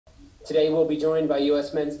Today we'll be joined by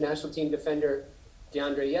U.S. men's national team defender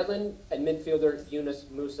DeAndre Yedlin and midfielder Yunus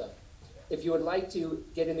Musa. If you would like to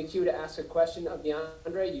get in the queue to ask a question of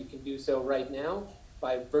DeAndre, you can do so right now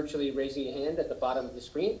by virtually raising your hand at the bottom of the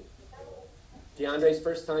screen. DeAndre's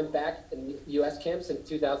first time back in U.S. camp since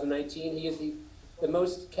 2019. He is the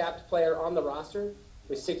most capped player on the roster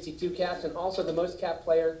with 62 caps and also the most capped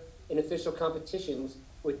player in official competitions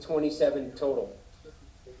with 27 total.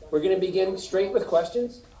 We're going to begin straight with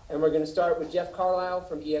questions, and we're going to start with Jeff Carlisle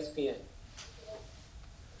from ESPN.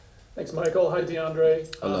 Thanks, Michael. Hi,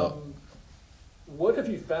 DeAndre. Hello. What have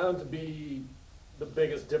you found to be the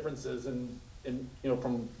biggest differences in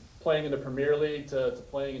from playing in the Premier League to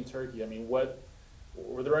playing in Turkey? I mean,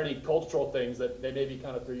 were there any cultural things that they maybe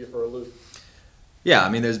kind of threw you for a loop? Yeah, I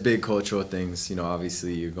mean, there's big cultural things.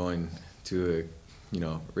 Obviously you're going to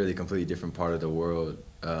a really completely different part of the world.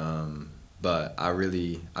 But I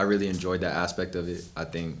really enjoyed that aspect of it. I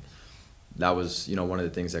think that was one of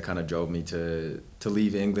the things that kind of drove me to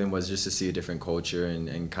leave England, was just to see a different culture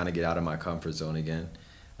and kind of get out of my comfort zone again.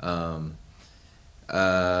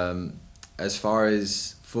 As far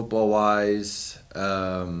as football wise,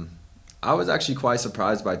 I was actually quite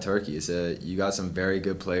surprised by Turkey. You got some very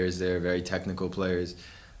good players there, very technical players,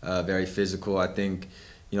 very physical. I think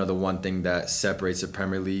the one thing that separates the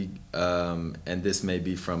Premier League, and this may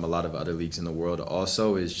be from a lot of other leagues in the world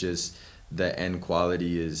also, is just the end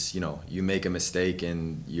quality is, you make a mistake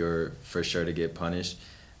and you're for sure to get punished.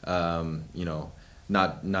 Not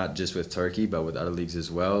just with Turkey, but with other leagues as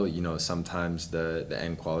well. Sometimes the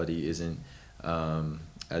end quality isn't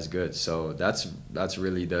as good. So that's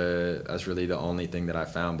really the only thing that I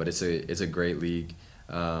found. But it's a great league,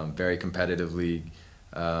 very competitive league,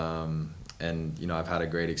 and I've had a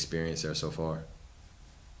great experience there so far.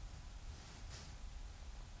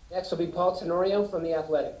 Next will be Paul Tenorio from The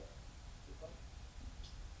Athletic.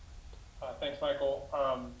 Thanks, Michael.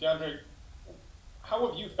 DeAndre, how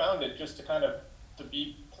have you found it just to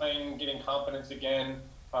be playing, getting confidence again?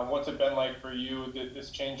 What's it been like for you, this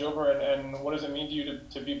changeover, and what does it mean to you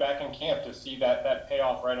to be back in camp, to see that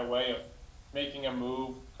payoff right away of making a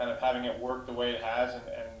move, kind of having it work the way it has,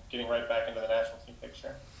 and getting right back into the national team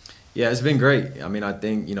picture? Yeah, it's been great. I mean, I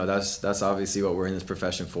think that's obviously what we're in this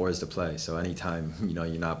profession for, is to play. So anytime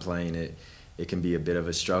you're not playing, it can be a bit of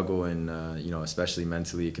a struggle, and especially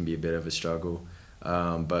mentally, it can be a bit of a struggle.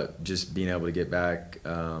 But just being able to get back,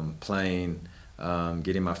 playing,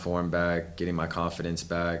 getting my form back, getting my confidence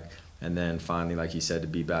back, and then finally, like you said, to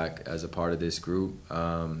be back as a part of this group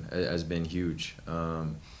has been huge.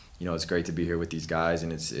 It's great to be here with these guys,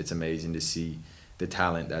 and it's amazing to see the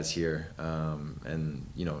talent that's here, and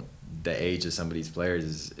the age of some of these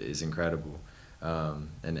players is incredible,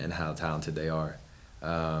 and how talented they are.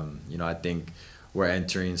 I think we're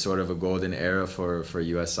entering sort of a golden era for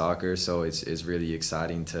U.S. soccer, so it's really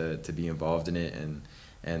exciting to be involved in it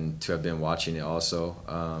and to have been watching it also.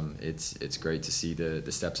 It's great to see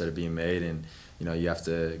the steps that are being made, and you have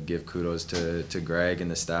to give kudos to Greg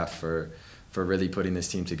and the staff for really putting this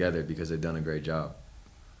team together, because they've done a great job.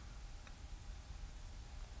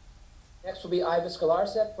 Next will be Ivis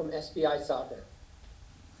Galarcep from SBI Soccer.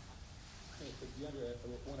 Hey, DeAndre, I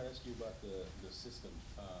want to ask you about the system,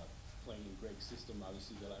 playing in Greg's system.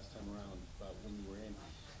 Obviously, the last time around, when you were in,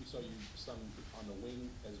 we saw you some on the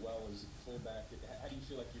wing as well as fullback. How do you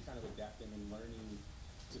feel like you're kind of adapting and learning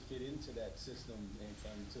to fit into that system and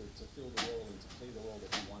to fill the role and to play the role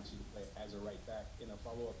that he wants you to play as a right back? In a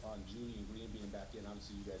follow-up on Julian Green being back in,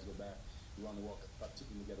 obviously you guys go back, you're on the World Cup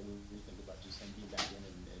team together. What do you think about just him being back in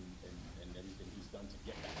and everything he's done to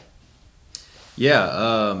get back there?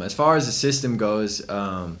 Yeah, as far as the system goes,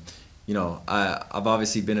 I've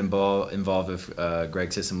obviously been involved with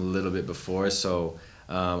Greg's system a little bit before, so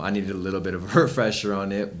I needed a little bit of a refresher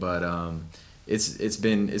on it, but it's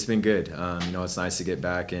been good. It's nice to get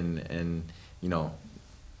back and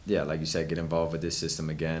yeah, like you said, get involved with this system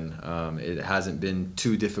again. It hasn't been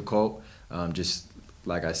too difficult, just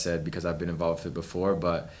like I said, because I've been involved with it before,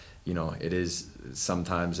 but it is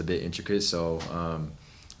sometimes a bit intricate, so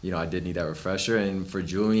I did need that refresher. And for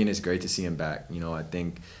Julian, it's great to see him back. I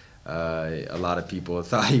think a lot of people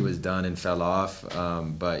thought he was done and fell off,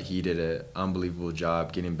 but he did an unbelievable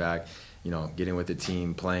job getting back, getting with the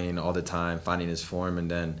team, playing all the time, finding his form, and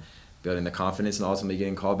then building the confidence and ultimately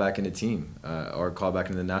getting called back in the team, or called back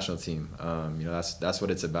into the national team. That's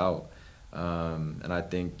what it's about. And I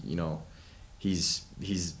think,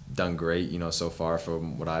 he's done great, so far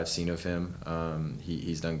from what I've seen of him.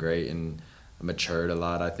 He's done great and matured a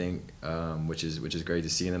lot, I think, which is great to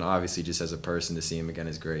see. And then obviously just as a person, to see him again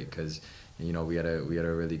is great, because we had a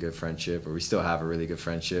really good friendship, or we still have a really good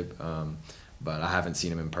friendship. but I haven't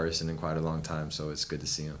seen him in person in quite a long time, so it's good to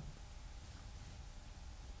see him.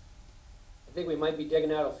 I think we might be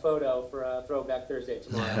digging out a photo for Throwback Thursday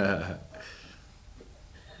tomorrow.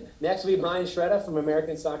 Next will be Brian Shreda from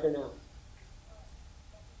American Soccer Now.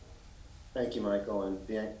 Thank you, Michael, and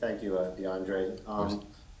thank you, DeAndre.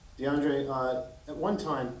 DeAndre, at one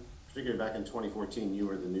time, particularly back in 2014, you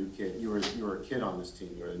were the new kid. You were a kid on this team.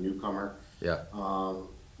 You were a newcomer. Yeah.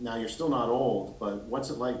 Now you're still not old, but what's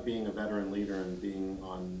it like being a veteran leader and being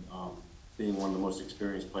one of the most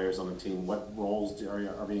experienced players on the team? What roles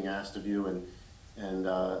are being asked of you,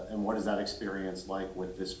 and what is that experience like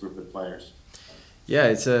with this group of players? Yeah,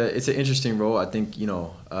 it's an interesting role. I think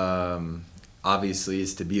obviously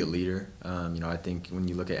it's to be a leader. I think when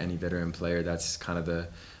you look at any veteran player, that's kind of the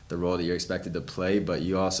role that you're expected to play. But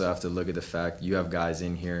you also have to look at the fact you have guys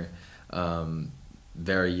in here,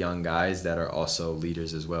 very young guys that are also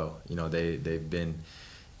leaders as well. They've been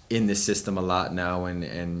in this system a lot now and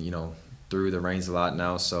through the reins a lot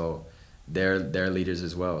now, so they're leaders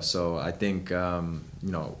as well. So I think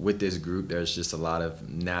with this group, there's just a lot of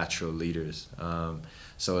natural leaders.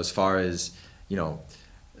 So as far as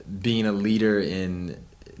being a leader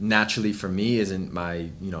naturally for me isn't my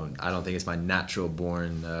I don't think it's my natural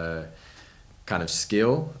born kind of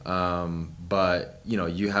skill. But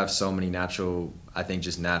you have so many natural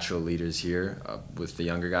leaders here with the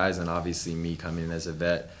younger guys, and obviously me coming in as a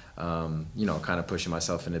vet, kind of pushing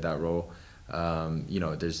myself into that role.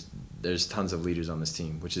 There's tons of leaders on this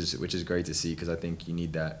team, which is great to see, because I think you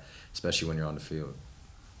need that, especially when you're on the field.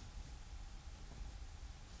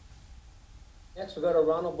 Next, we'll go to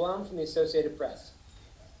Ronald Blum from the Associated Press.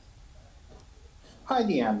 Hi,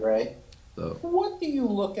 DeAndre. Hello. What do you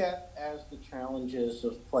look at as the challenges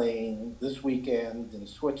of playing this weekend in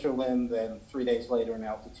Switzerland, then 3 days later in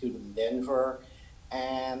altitude in Denver?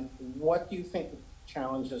 And what do you think the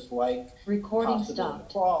challenge is like? Recording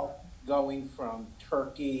stopped. Going from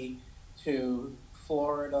Turkey to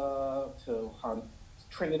Florida to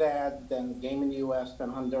Trinidad, then game in the U.S., then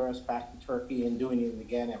Honduras, back to Turkey, and doing it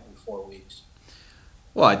again every 4 weeks.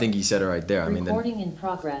 Well, I think you said it right there. Recording in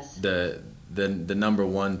progress. The number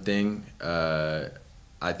one thing,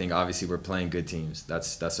 I think obviously we're playing good teams.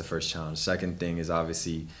 That's the first challenge. Second thing is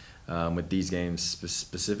obviously with these games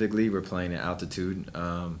specifically, we're playing at altitude,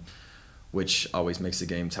 which always makes the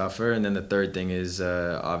game tougher. And then the third thing is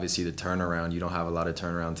obviously the turnaround. You don't have a lot of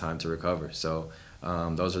turnaround time to recover. So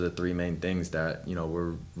those are the three main things that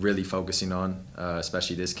we're really focusing on,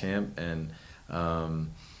 especially this camp. And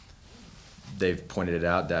they've pointed it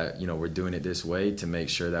out that we're doing it this way to make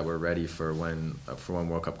sure that we're ready for when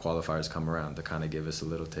World Cup qualifiers come around, to kind of give us a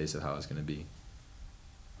little taste of how it's going to be.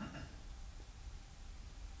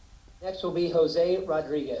 Next will be Jose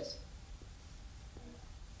Rodriguez.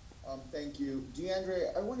 Thank you.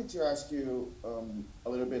 DeAndre, I wanted to ask you a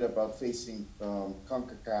little bit about facing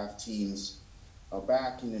CONCACAF teams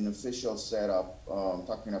back in an official setup,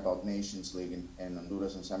 talking about Nations League and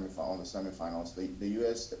Honduras on the semifinals. The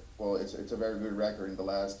U.S., well, it's a very good record in the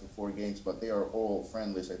last 4 games, but they are all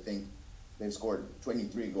friendlies. I think they've scored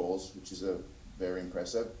 23 goals, which is very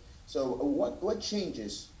impressive. So what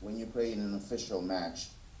changes when you play in an official match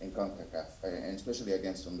in CONCACAF, and especially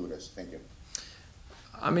against Honduras? Thank you.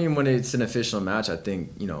 I mean, when it's an official match, I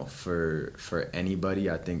think, for anybody,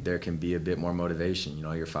 I think there can be a bit more motivation.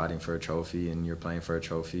 You're fighting for a trophy and you're playing for a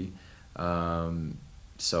trophy.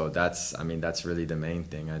 So that's really the main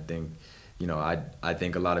thing. I think, I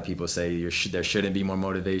think a lot of people say there shouldn't be more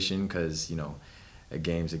motivation because, a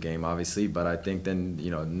game's a game, obviously. But I think then,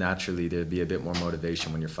 naturally there'd be a bit more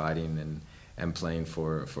motivation when you're fighting and playing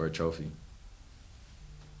for a trophy.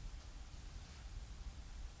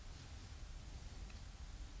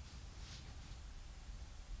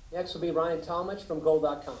 Next will be Ryan Talmadge from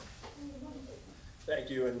Goal.com. Thank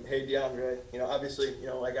you, and hey, DeAndre, obviously,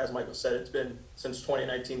 like as Michael said, it's been since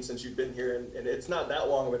 2019 since you've been here, and it's not that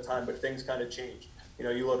long of a time, but things kind of change.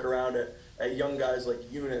 You look around at young guys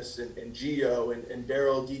like Eunice and Gio and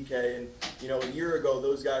Daryl DK, and, a year ago,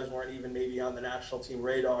 those guys weren't even maybe on the national team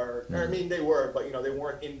radar. I mean, they were, but, they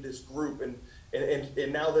weren't in this group, and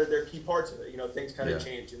now they're key parts of it. Things kind of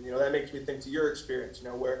change, and that makes me think to your experience.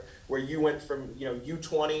 Where you went from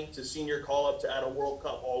U20 to senior call up to at a World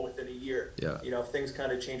Cup all within a year. Yeah. Things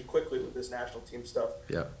kind of change quickly with this national team stuff.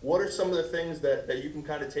 Yeah. What are some of the things that you can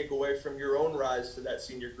kind of take away from your own rise to that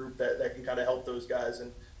senior group that can kind of help those guys,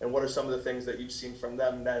 and what are some of the things that you've seen from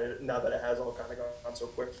them now that it has all kind of gone so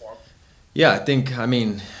quick for them? Yeah, I think,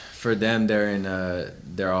 for them,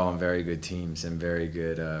 they're all on very good teams and very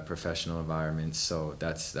good professional environments. So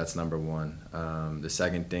that's number one. The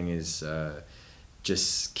second thing is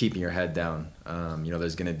just keeping your head down.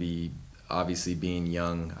 There's going to be obviously being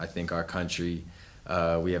young, I think our country,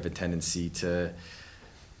 we have a tendency to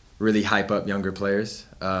really hype up younger players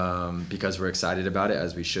because we're excited about it,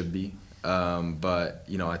 as we should be. But,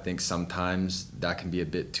 you know, I think sometimes that can be a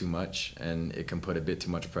bit too much, and it can put a bit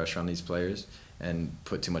too much pressure on these players and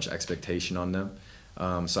put too much expectation on them.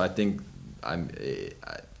 So I think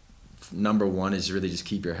number one is really just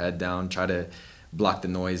keep your head down, try to block the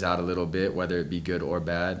noise out a little bit, whether it be good or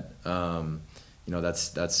bad. You know,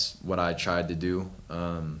 that's what I tried to do.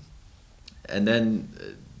 And then,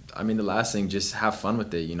 I mean, the last thing, just have fun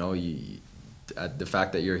with it. You know, the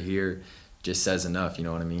fact that you're here just says enough. You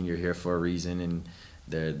know what I mean? You're here for a reason, and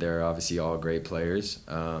they're obviously all great players.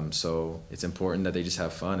 So it's important that they just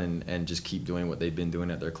have fun and just keep doing what they've been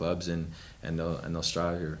doing at their clubs, and they'll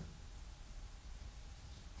strive here.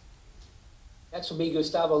 Next will be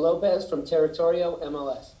Gustavo Lopez from Territorio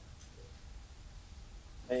MLS.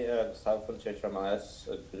 Hey, Gustavo from Territorio MLS.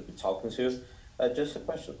 Good to be talking to you. Just a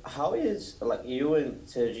question: how is, like, you and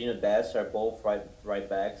Serginho Dest are both right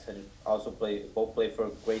backs and also both play for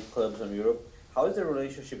great clubs in Europe? How is the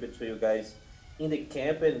relationship between you guys in the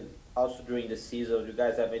camp and also during the season? Do you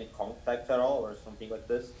guys have any contact at all or something like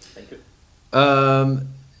this? Thank you.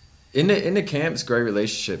 In the camps, great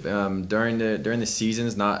relationship. During the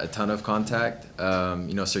seasons, not a ton of contact.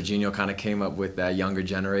 You know, Serginho kind of came up with that younger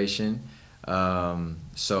generation.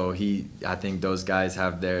 So I think those guys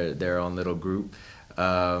have their own little group.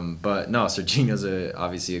 But no, Serginho's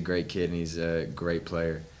obviously a great kid, and he's a great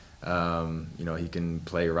player. You know, he can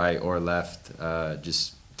play right or left,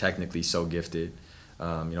 just technically so gifted. You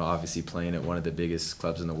know, obviously playing at one of the biggest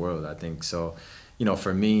clubs in the world, I think. So, you know,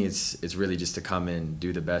 for me, it's really just to come in,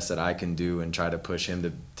 do the best that I can do, and try to push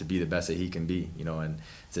him to be the best that he can be, you know, and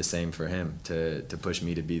it's the same for him, to push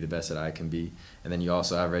me to be the best that I can be. And then you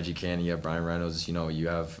also have Reggie Cannon, you have Brian Reynolds, you know, you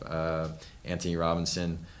have Anthony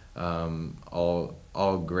Robinson,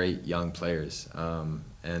 all great young players.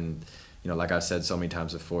 And, you know, like I've said so many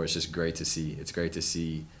times before, it's just great to see. It's great to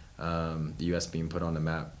see the U.S. being put on the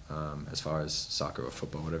map as far as soccer or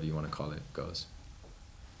football, whatever you want to call it, goes.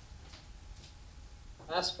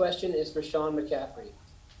 Last question is for Sean McCaffrey.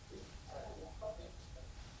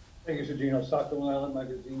 Thank you, Sergino. Soccer Long Island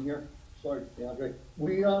Magazine here. Sorry, DeAndre.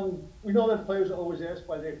 We know that players are always asked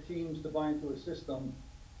by their teams to buy into a system.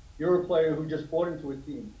 You're a player who just bought into a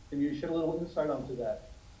team. Can you shed a little insight onto that?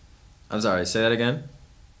 I'm sorry, say that again?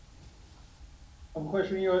 I'm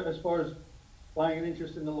questioning you as far as buying an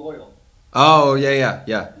interest in the Loyal. Oh, yeah.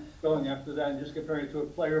 Going after that and just comparing it to a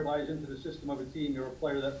player buys into the system of a team. You're a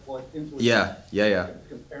player that bought into it. Yeah.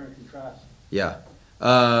 Compare and contrast. Yeah.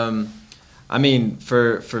 I mean,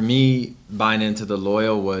 for me, buying into the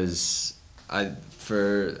Loyal was, when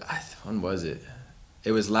was it?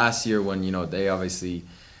 It was last year when, you know, they obviously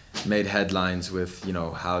made headlines with, you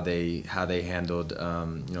know, how they handled,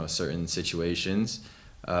 you know, certain situations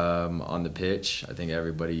on the pitch. I think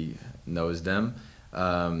everybody knows them.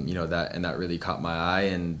 You know, that really caught my eye,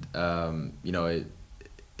 and you know,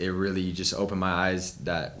 it really just opened my eyes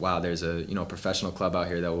that, wow, there's a, you know, professional club out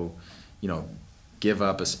here that will, you know, give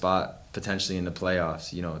up a spot potentially in the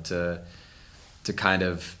playoffs, you know, to kind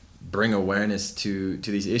of bring awareness to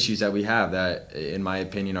these issues that we have that, in my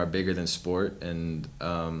opinion, are bigger than sport. And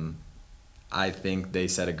I think they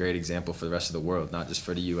set a great example for the rest of the world, not just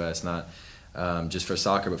for the U.S., not just for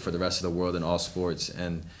soccer, but for the rest of the world in all sports.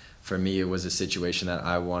 And for me, it was a situation that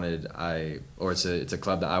it's a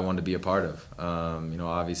club that I wanted to be a part of. You know,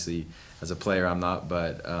 obviously as a player I'm not,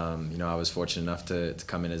 but you know, I was fortunate enough to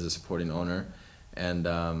come in as a supporting owner, and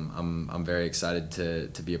I'm very excited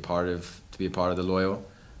to be a part of the Loyal,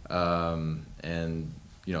 and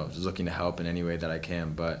you know, just looking to help in any way that I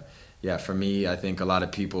can. But yeah, for me, I think a lot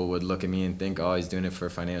of people would look at me and think, oh, he's doing it for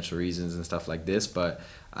financial reasons and stuff like this, but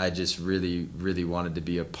I just really, really wanted to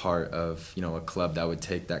be a part of, you know, a club that would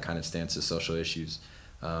take that kind of stance to social issues.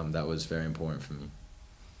 That was very important for me.